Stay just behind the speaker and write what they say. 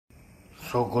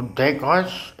So good day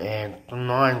guys,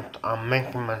 tonight I'm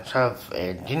making myself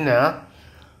a dinner.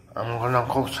 I'm gonna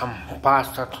cook some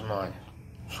pasta tonight.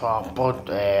 So I put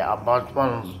about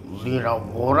 1 liter of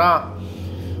water,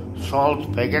 salt,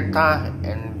 vegeta,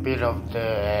 and a bit of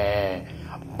the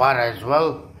butter as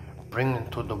well. Bring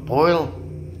it to the boil,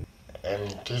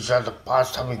 and these are the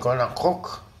pasta we're gonna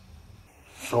cook.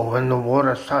 So when the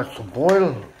water starts to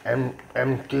boil,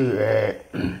 empty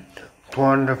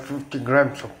 250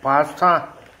 grams of pasta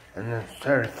and then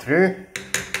stir it through,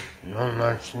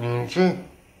 nice and easy,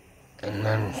 and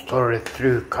then stir it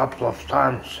through a couple of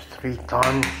times, 3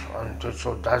 times until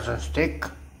so it doesn't stick.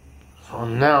 So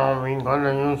now we're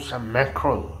gonna use some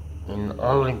mackerel in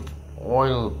olive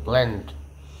oil blend,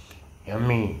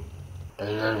 yummy.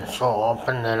 And then so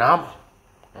open it up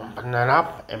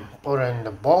and put it in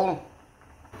the bowl,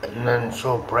 and then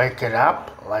so break it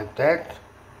up like that.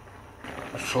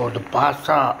 So the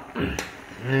pasta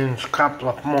needs a couple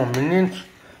of more minutes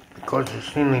because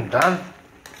it's nearly done.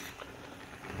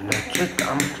 And that's it,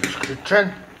 Amke's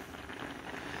kitchen.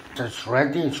 It's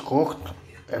ready, it's cooked.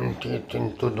 Empty it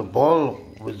into the bowl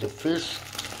with the fish.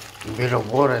 A bit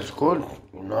of water is good,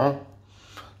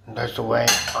 That's the way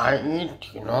I eat,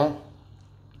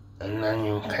 And then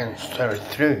you can stir it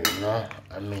through,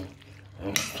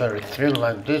 You stir it through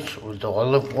like this with the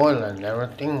olive oil and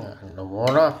everything and the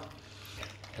water.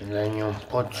 And then you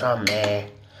put some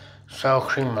sour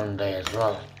cream on there as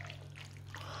well.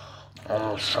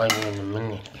 I'll show you in a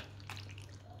minute.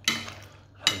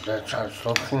 So that's how it's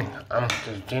looking.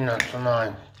 Amke's dinner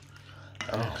tonight.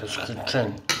 Amke's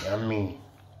kitchen, yummy.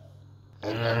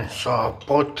 And then so I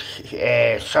put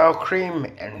sour cream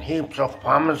and heaps of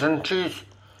Parmesan cheese.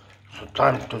 So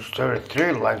time to stir it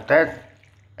through like that.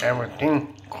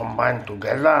 Everything combined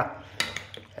together,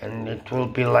 and it will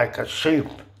be like a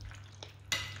soup.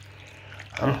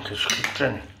 Amke's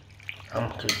kitchen,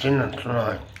 Amke's dinner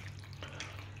tonight.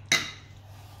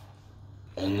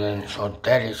 And then so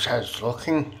that is how it's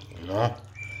looking,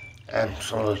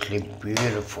 Absolutely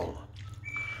beautiful.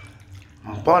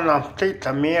 Bon appetit,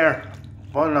 Amir.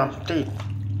 Bon appetit.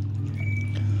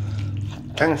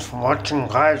 Thanks for watching,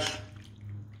 guys.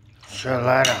 See you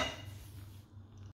later.